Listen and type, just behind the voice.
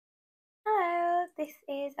this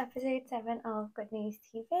is episode 7 of Good News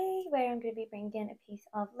TV, where I'm going to be bringing a piece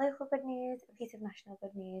of local good news, a piece of national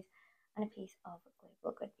good news, and a piece of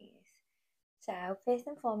global good news. So, first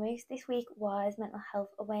and foremost, this week was Mental Health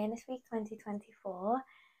Awareness Week 2024.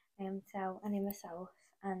 So I know myself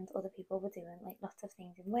and other people were doing like lots of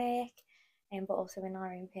things in work, but also in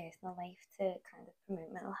our own personal life to kind of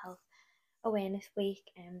promote Mental Health Awareness Week.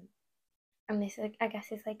 And this, I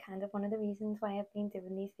guess, is like kind of one of the reasons why I've been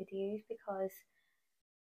doing these videos, because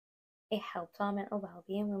it helps our mental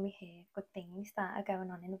well-being when we hear good things that are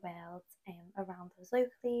going on in the world, around us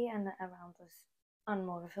locally and around us on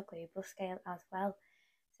more of a global scale as well.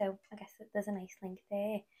 So I guess that there's a nice link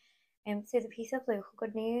there. So the piece of local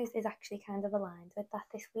good news is actually kind of aligned with that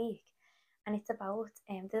this week, and it's about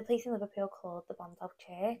there's a place in Liverpool called the Bondog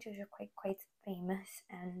Church, which is quite famous,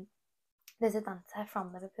 and there's a dancer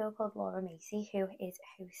from Liverpool called Aurora Borealis who is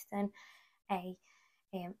hosting a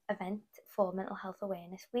event for Mental Health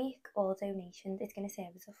Awareness Week. All donations, it's going to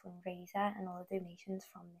serve as a fundraiser, and all the donations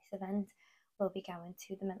from this event will be going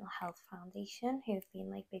to the Mental Health Foundation, who've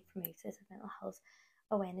been like big promoters of Mental Health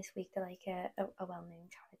Awareness Week. They're like a well-known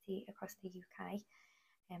charity across the UK.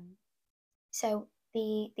 So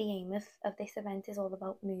the aim of this event is all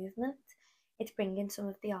about movement. It's bringing some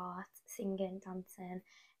of the art, singing, dancing,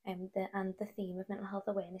 and the theme of Mental Health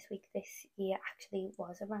Awareness Week this year actually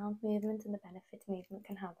was around movement and the benefits movement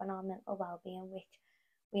can have on our mental well-being, which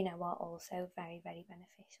we know are also very, very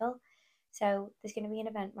beneficial. So there's going to be an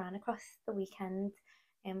event ran across the weekend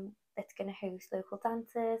that's going to host local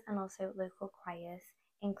dancers and also local choirs,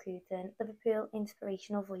 including Liverpool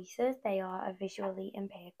Inspirational Voices. They are a visually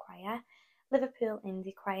impaired choir, Liverpool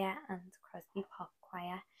Indie Choir, and Crosby Pop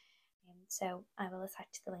Choir. So I will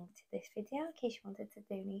attach the link to this video in case you wanted to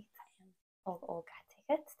donate or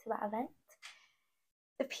get tickets to that event.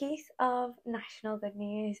 The piece of national good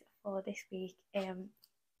news for this week,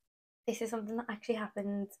 this is something that actually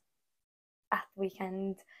happened at the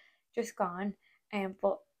weekend just gone,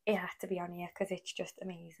 but it had to be on here because it's just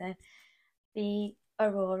amazing. The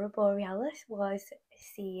Aurora Borealis was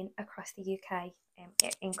seen across the UK,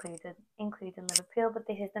 including Liverpool, but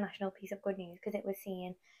this is the national piece of good news because it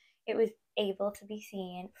was able to be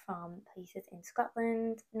seen from places in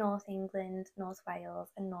Scotland, North England, North Wales,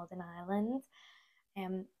 and Northern Ireland,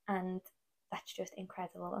 and that's just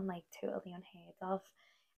incredible and like totally unheard of.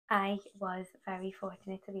 I was very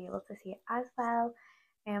fortunate to be able to see it as well,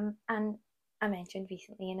 and I mentioned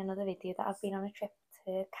recently in another video that I've been on a trip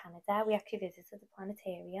to Canada. We actually visited the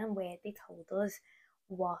planetarium where they told us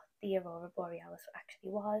what the Aurora Borealis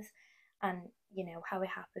actually was, and you know how it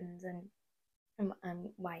happens and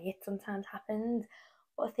why it sometimes happens.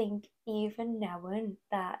 But I think even knowing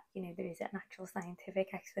that, you know, there is an actual scientific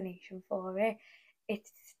explanation for it,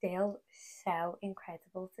 it's still so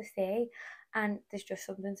incredible to see. And there's just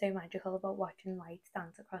something so magical about watching lights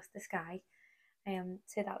dance across the sky.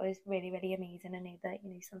 So that was really, really amazing. I know that, you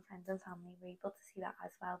know, some friends and family were able to see that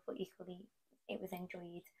as well, but equally it was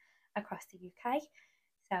enjoyed across the UK.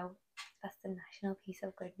 So that's the national piece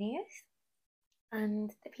of good news.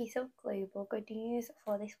 And the piece of global good news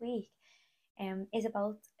for this week is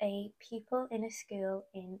about a pupil in a school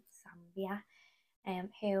in Zambia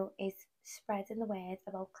who is spreading the word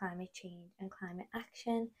about climate change and climate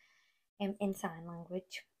action in sign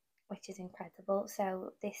language, which is incredible.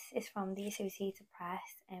 So this is from the Associated Press,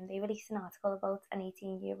 and they released an article about an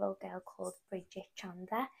 18-year-old girl called Bridget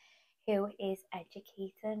Chanda, who is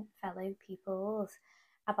educating fellow pupils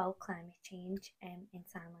about climate change in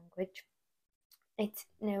sign language. It's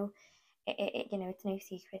no, it's no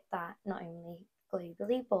secret that not only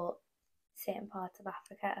globally but certain parts of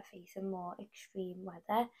Africa are facing more extreme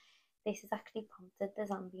weather. This has actually prompted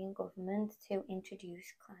the Zambian government to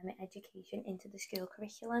introduce climate education into the school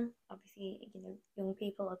curriculum. Obviously, you know, young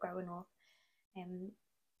people are growing up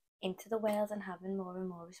into the world and having more and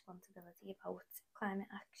more responsibility about climate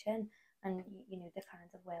action and, you know, the kind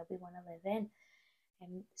of world we want to live in.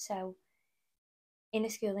 So in a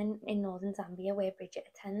school in northern Zambia where Bridget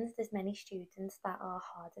attends, there's many students that are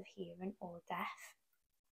hard of hearing or deaf.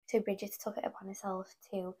 So Bridget took it upon herself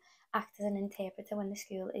to act as an interpreter when the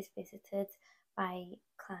school is visited by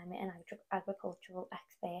climate and agricultural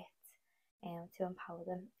experts to empower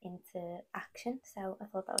them into action. So I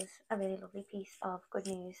thought that was a really lovely piece of good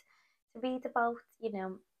news to read about. You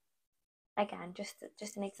know, again,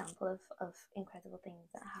 just an example of incredible things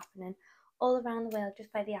that are happening all around the world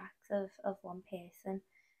just by the acts of one person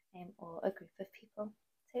or a group of people.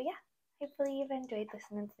 So yeah, hopefully you've enjoyed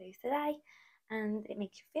listening to those today, and it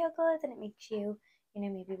makes you feel good, and it makes you, you know,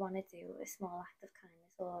 maybe want to do a small act of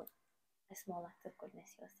kindness or a small act of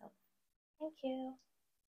goodness yourself. Thank you.